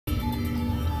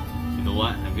know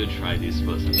what? I'm gonna try this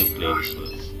first. I'm gonna play this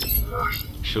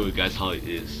first. Show you guys how it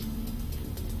is.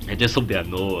 I just hope there are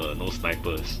no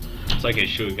snipers, so I can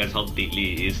show you guys how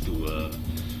deadly it is to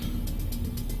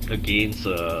against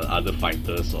other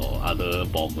fighters or other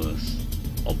bombers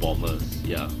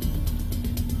Yeah,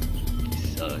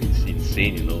 it's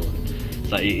insane, you know.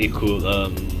 It's like it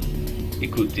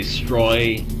could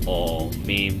destroy or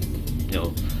maim, you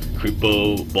know,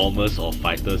 cripple bombers or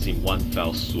fighters in one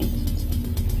fell swoop,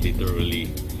 literally.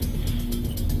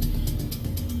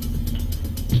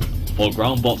 For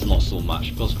ground bots, not so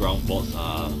much, because ground bots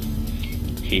are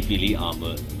heavily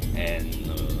armored, and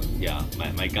yeah,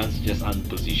 my guns just aren't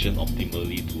positioned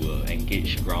optimally to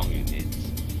engage ground units.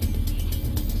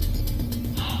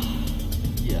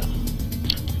 Yeah,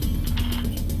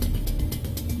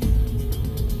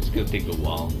 it's gonna take a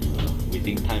while.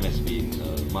 Waiting time has been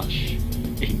much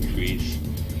increased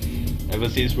ever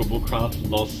since Robocraft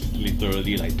lost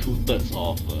literally like 2/3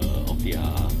 of their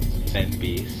fan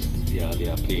base,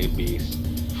 their player base.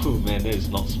 Oh man, that is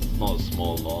not a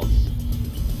small loss.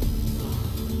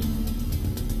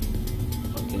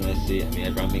 What can I say? I mean,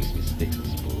 everyone makes mistakes,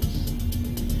 I suppose.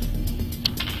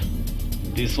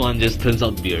 This one just turns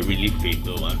out to be a really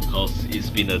fatal one, because it's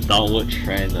been a downward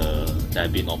trend that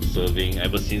I've been observing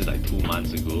ever since like 2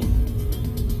 months ago.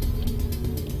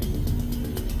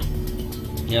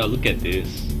 Yeah, look at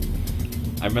this.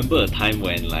 I remember a time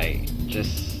when like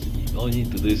all you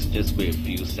need to do is just wait a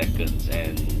few seconds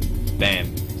and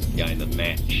bam, you're in a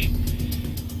match.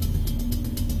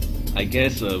 I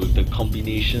guess with the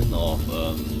combination of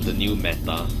the new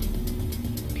meta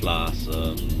plus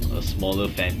a smaller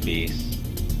fan base,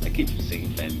 I keep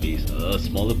saying fan base, a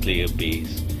smaller player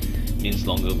base means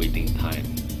longer waiting time.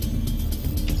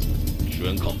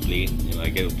 Shouldn't complain, you know, I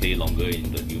get to play longer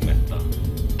in the new meta.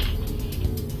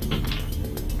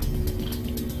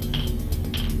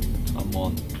 Come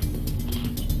on.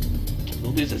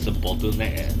 Notice there's a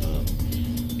bottleneck at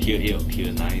tier 8 or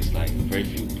tier 9. It's like very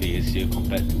few players here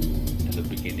compared to at the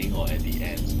beginning or at the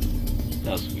end.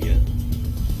 That was weird.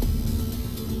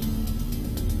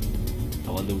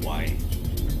 I wonder why.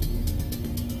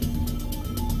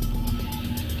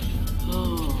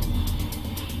 Oh,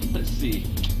 let's see.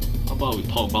 How about we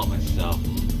talk about myself?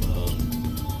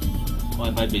 What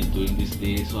have I been doing these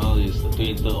days? Well, it's the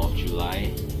 23rd of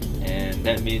July, and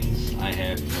that means I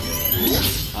have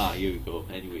here we go.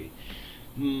 Anyway,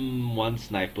 one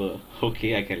sniper.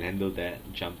 Okay, I can handle that.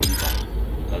 Jumping down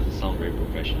doesn't sound very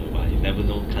professional, but you never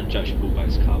know. Can't judge a book by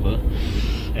its cover.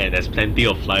 And there's plenty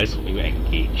of flyers for me to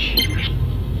engage.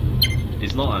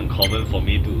 It's not uncommon for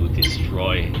me to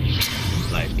destroy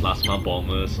like plasma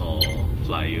bombers or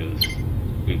flyers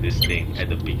with this thing at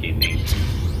the beginning.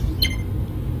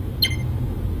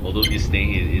 Although this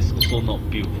thing is also not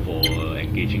built for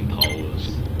engaging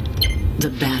towers. The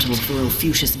battle for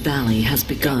Ophusius Valley has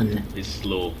begun. It's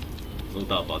slow, no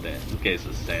doubt about that. Look at its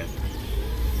ascent.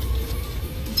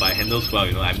 But it handles well,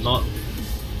 you know. I'm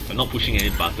not pushing any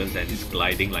buttons and it's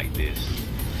gliding like this.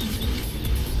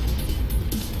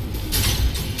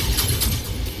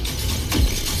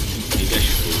 Maybe I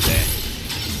should go there.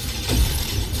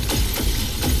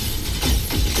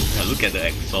 Yeah, look at the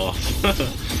exhaust.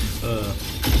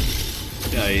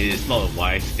 Yeah, it's not a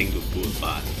wise thing to put,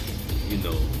 but you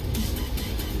know,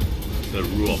 the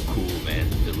rule of cool, man.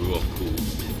 The rule of cool.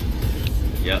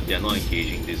 Yeah, they're not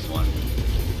engaging this one.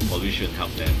 Well, we shouldn't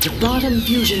help them. The bottom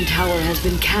fusion tower has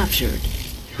been captured.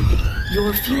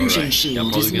 Your fusion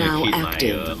shield is now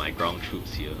active. My ground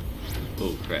troops here.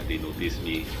 Oh crap! They noticed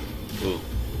me. Oh,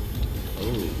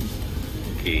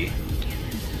 okay.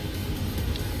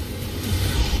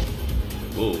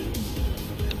 Whoa!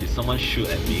 Did someone shoot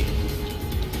at me?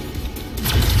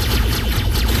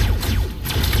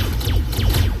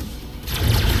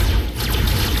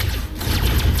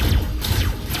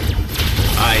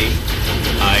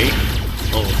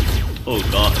 Oh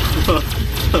god.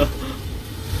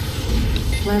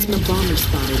 Plasma bomber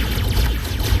spotted.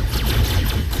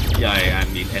 Yeah,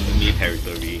 I'm in enemy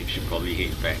territory. Should probably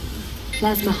hit back.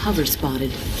 Plasma hover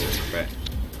spotted. Crap.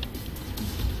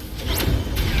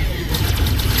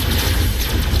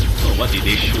 Oh, what did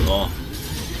they shoot off?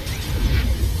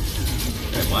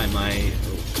 Why am I...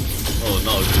 Oh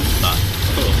no, it's just stuck.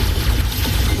 Oh.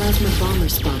 Plasma bomber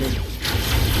spotted.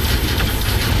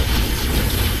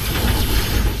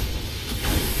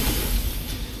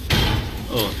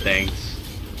 Oh, thanks.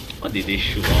 What did they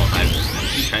shoot off? I'm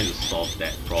still trying to solve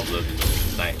that problem, you know.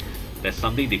 It's like, there's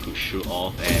something they could shoot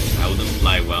off and I wouldn't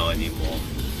fly well anymore.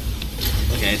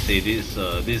 What can I say? This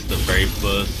is the very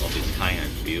first of its kind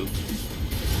I've built.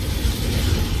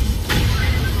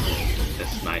 There's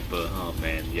Sniper, oh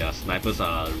man, yeah, snipers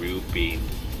are a real pain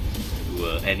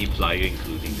to any flyer,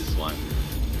 including this one.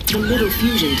 The middle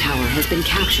fusion tower has been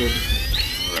captured.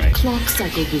 Alright. Clock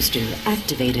cycle booster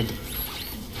activated.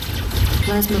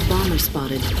 Plasma bomber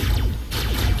spotted.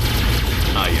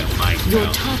 Ah yeah, mine. Your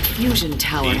well, top fusion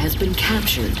tower has been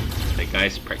captured. the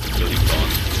guy's practically gone.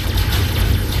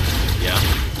 Yeah.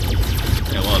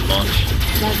 I want to launch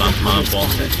plasma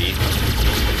bombs at me.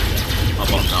 How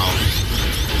about now?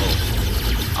 Oh.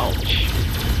 Ouch.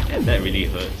 And that really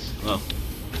hurts. Oh.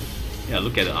 Yeah,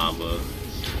 look at the armor.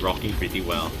 It's rocking pretty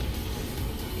well.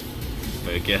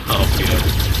 Better get out of here.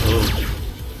 Oh.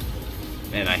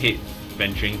 Man, I hate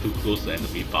venturing too close to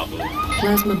enemy bubble.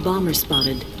 Plasma bomber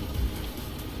spotted.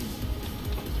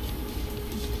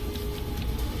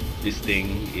 This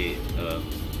thing,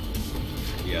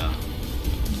 yeah.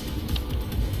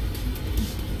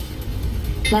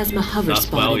 Plasma hover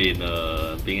Does well spotted.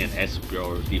 in being an air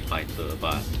superiority fighter,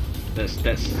 but that's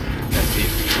it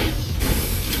really.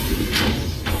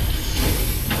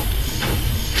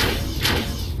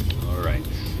 Alright.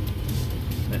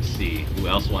 Let's see, who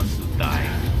else wants to die?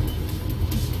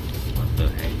 What the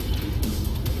heck?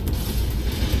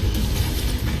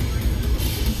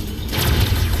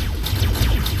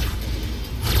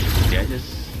 Okay, I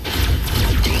just...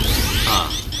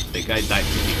 the guy died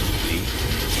pretty quickly.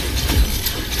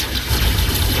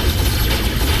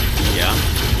 Yeah.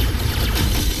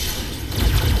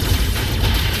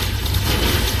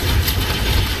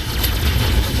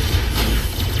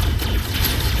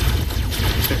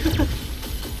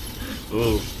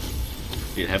 Oh,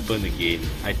 it happened again.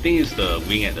 I think it's the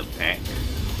wing at the back.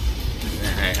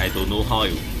 I don't know how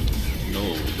it... No,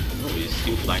 it's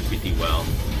still flying pretty well.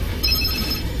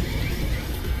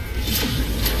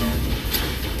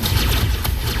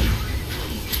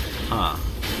 Huh.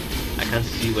 I can't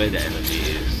see where the enemy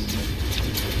is.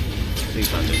 I think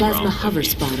it's underground. Plasma hover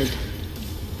spotted.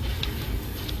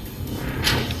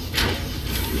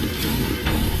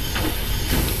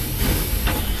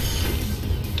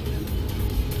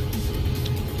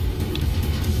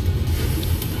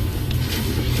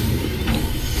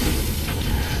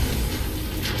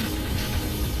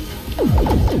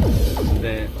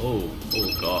 There. Oh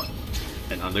god.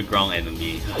 An underground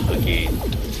enemy again.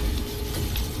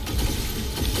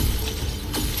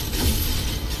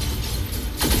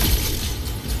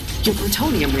 Your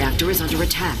plutonium reactor is under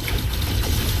attack.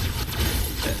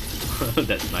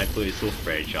 That sniper is so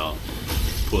fragile.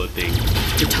 Poor thing.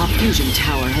 The top fusion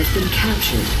tower has been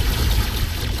captured.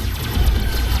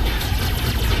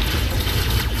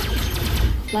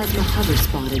 Plasma hover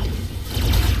spotted.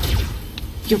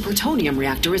 Your plutonium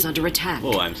reactor is under attack.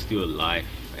 Oh, I'm still alive,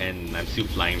 and I'm still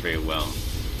flying very well.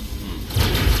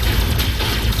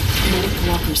 Medic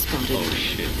walker spotted. Oh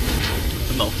shit.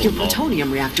 Not for Your long.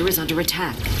 plutonium reactor is under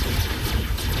attack.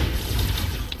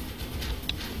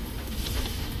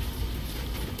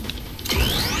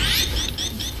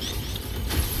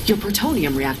 Your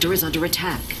plutonium reactor is under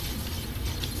attack.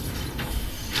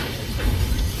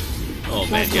 Oh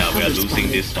man, yeah, we are losing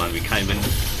this one. We can't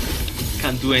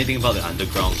do anything about the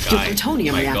underground Your guy.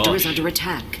 plutonium My reactor gosh. is under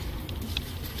attack.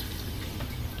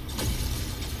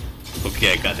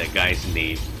 Okay, I got that guy's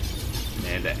name.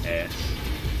 Man, that ass.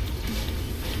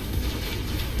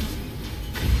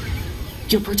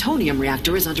 Your plutonium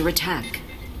reactor is under attack.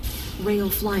 Rail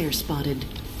flyer spotted.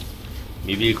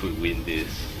 Maybe you could win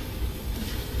this.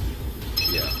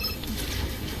 Yeah.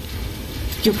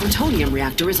 Your plutonium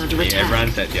reactor is under Okay, attack.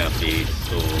 everyone's at their base,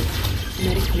 so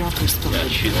Medic walker yeah,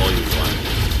 spotted. shoot all you want.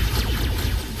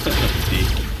 See?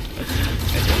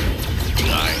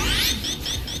 Die.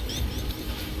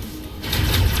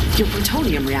 Your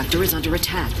plutonium reactor is under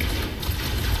attack.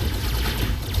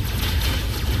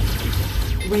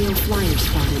 Rail flyer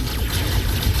spotted.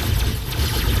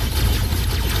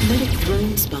 Medic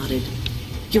drone spotted.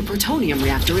 Your plutonium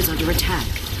reactor is under attack.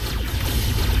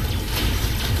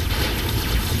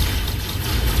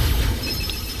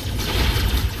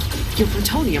 Your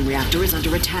plutonium reactor is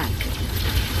under attack.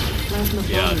 Plasma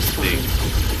Yeah, bomber this spotted. thing.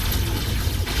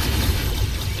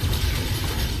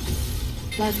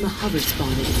 Plasma hover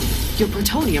spotted. Your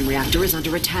plutonium reactor is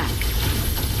under attack.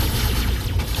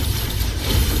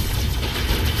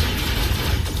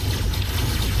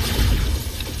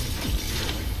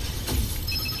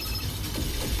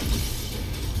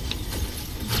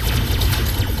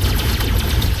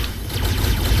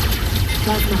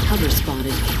 Plasma hover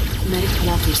spotted. Medic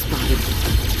walker spotted.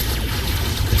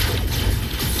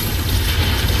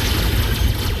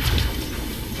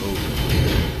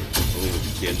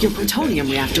 Yeah, Your plutonium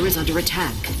reactor is under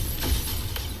attack.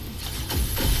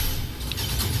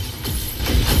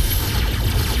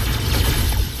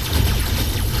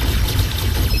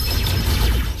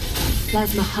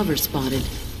 Plasma hover spotted.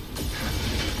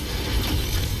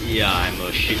 Yeah, I'm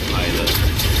a ship pilot.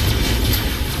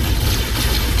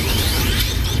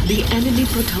 The enemy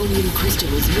plutonium crystal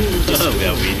is nearly destroyed. We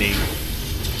are winning.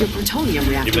 Your plutonium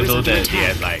reactor Even is though under that they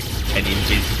attack. have like an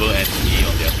invincible enemy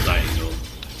on their side, you know.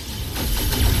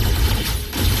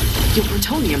 Your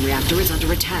plutonium reactor is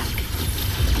under attack.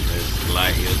 Let's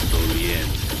slide here slowly and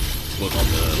work on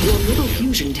the... Your middle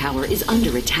fusion tower is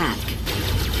under attack.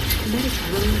 Medic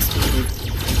drone spotted.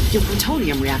 Your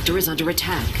plutonium reactor is under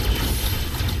attack.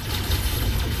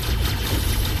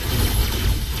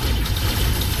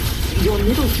 Your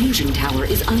middle fusion tower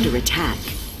is under attack.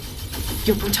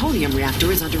 Your plutonium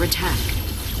reactor is under attack.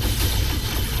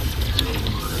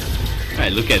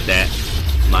 Alright, look at that.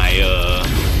 My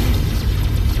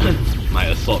my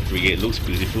assault brigade looks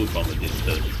beautiful from a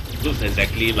distance. Looks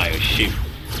exactly like a ship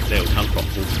that will come from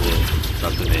Homeworld,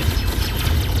 doesn't it?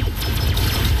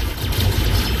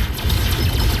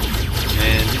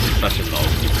 Man, this is such a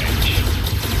lousy match.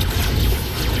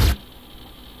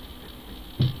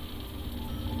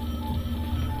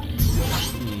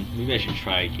 Maybe I should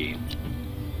try again.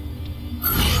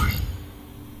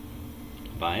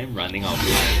 But I'm running out of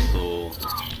time, so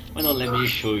why not let me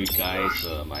show you guys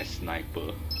my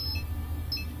sniper.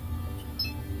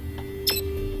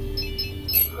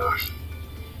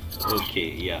 Okay,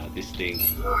 yeah, this thing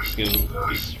is gonna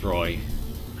destroy.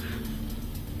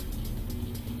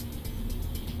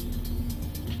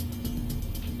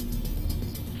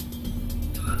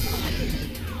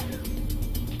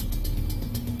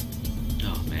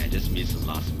 Oh man, I just missed the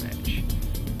last match.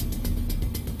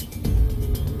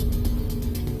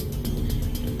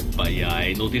 But yeah,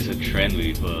 I noticed a trend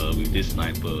with this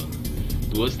sniper.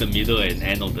 Towards the middle and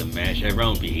end of the match,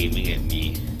 everyone will be aiming at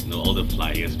me, you know, all the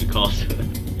flyers, because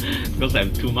because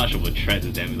I'm too much of a threat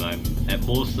to them. You know, I'm at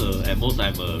most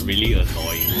I'm really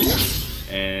annoying,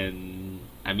 and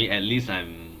I mean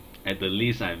at the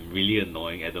least I'm really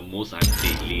annoying. At the most I'm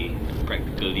deadly,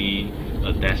 practically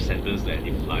a death sentence to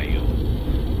any flyer.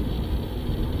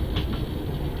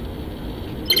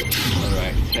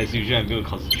 Alright, as usual I'm going to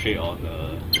concentrate on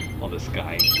the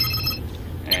sky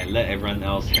and let everyone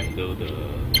else handle the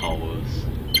towers.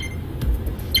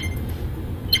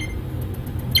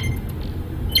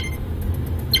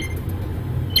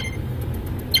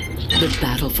 The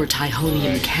battle for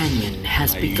Tyhonium Canyon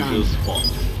has begun. Usual spot.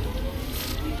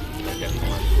 Let them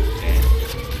one go there.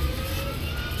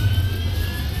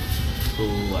 So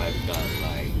I've got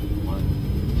like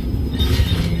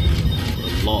a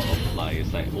lot of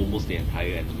flyers, like almost the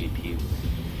entire enemy team.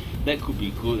 That could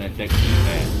be good and that could be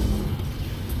bad.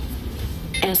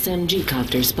 SMG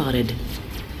copter spotted.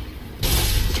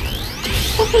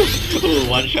 Oh,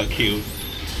 one shot kill.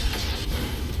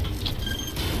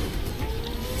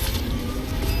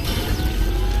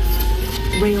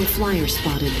 Rail flyer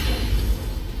spotted.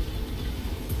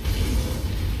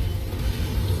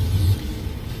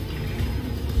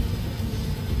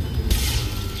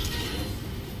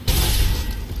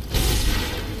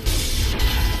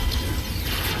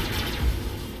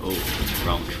 Oh,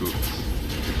 ground troops.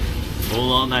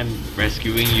 Hold on, I'm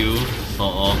rescuing you.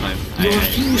 Sort of. Your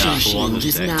fusion shield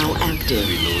is now active.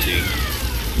 Reloading.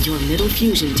 Your middle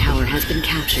fusion tower has been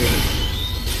captured.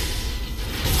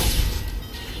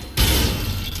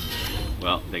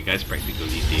 Well, that guy's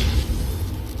practically dead.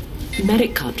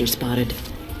 Medic copter spotted.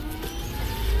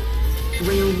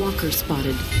 Rail walker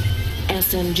spotted.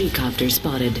 SMG copter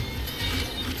spotted.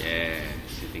 Yeah,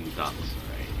 sitting ducks,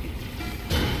 right?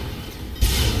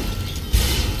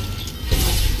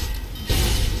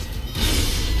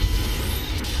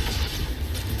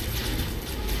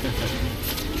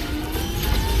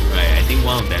 Right, I think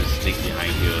one of them sneaked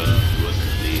behind here towards the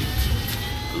cliff,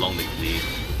 along the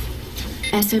cliff.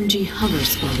 SMG hover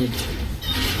spotted.